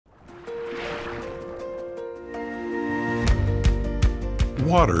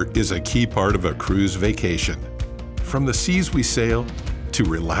Water is a key part of a cruise vacation. From the seas we sail to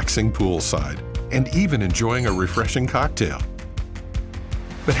relaxing poolside and even enjoying a refreshing cocktail.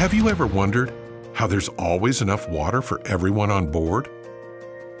 But have you ever wondered how there's always enough water for everyone on board?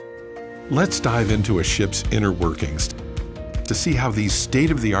 Let's dive into a ship's inner workings to see how these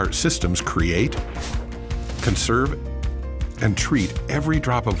state-of-the-art systems create, conserve, and treat every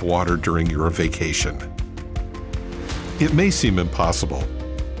drop of water during your vacation. It may seem impossible,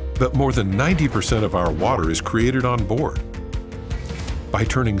 but more than 90% of our water is created on board by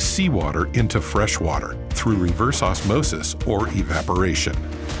turning seawater into fresh water through reverse osmosis or evaporation.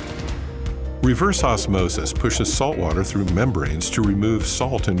 Reverse osmosis pushes salt water through membranes to remove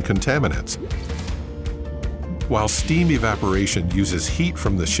salt and contaminants, while steam evaporation uses heat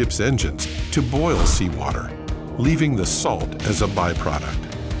from the ship's engines to boil seawater, leaving the salt as a byproduct.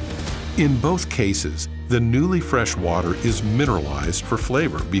 In both cases, the newly fresh water is mineralized for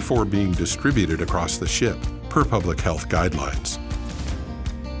flavor before being distributed across the ship per public health guidelines.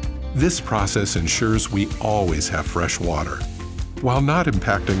 This process ensures we always have fresh water, while not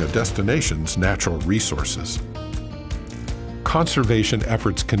impacting a destination's natural resources. Conservation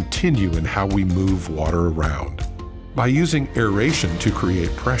efforts continue in how we move water around. By using aeration to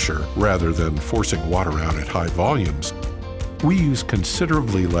create pressure rather than forcing water out at high volumes, we use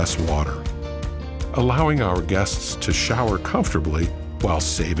considerably less water, allowing our guests to shower comfortably while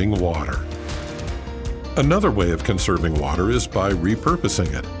saving water. Another way of conserving water is by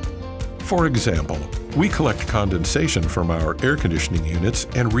repurposing it. For example, we collect condensation from our air conditioning units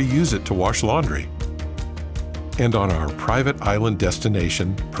and reuse it to wash laundry. And on our private island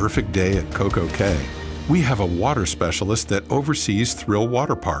destination, Perfect Day at Coco Cay, we have a water specialist that oversees Thrill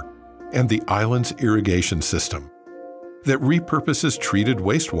Water Park and the island's irrigation system that repurposes treated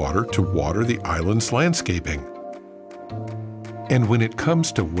wastewater to water the island's landscaping. And when it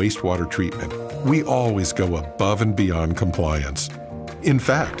comes to wastewater treatment, we always go above and beyond compliance. In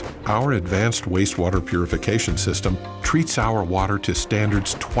fact, our advanced wastewater purification system treats our water to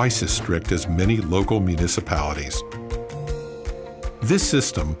standards twice as strict as many local municipalities. This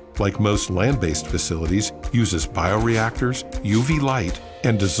system, like most land-based facilities, uses bioreactors, UV light,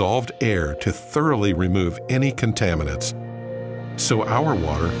 and dissolved air to thoroughly remove any contaminants, so our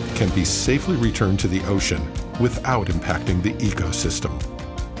water can be safely returned to the ocean without impacting the ecosystem.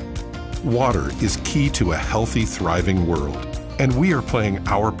 Water is key to a healthy, thriving world, and we are playing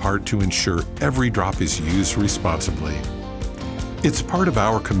our part to ensure every drop is used responsibly. It's part of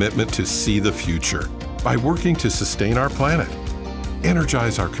our commitment to see the future by working to sustain our planet,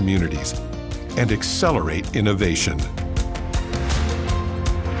 energize our communities, and accelerate innovation.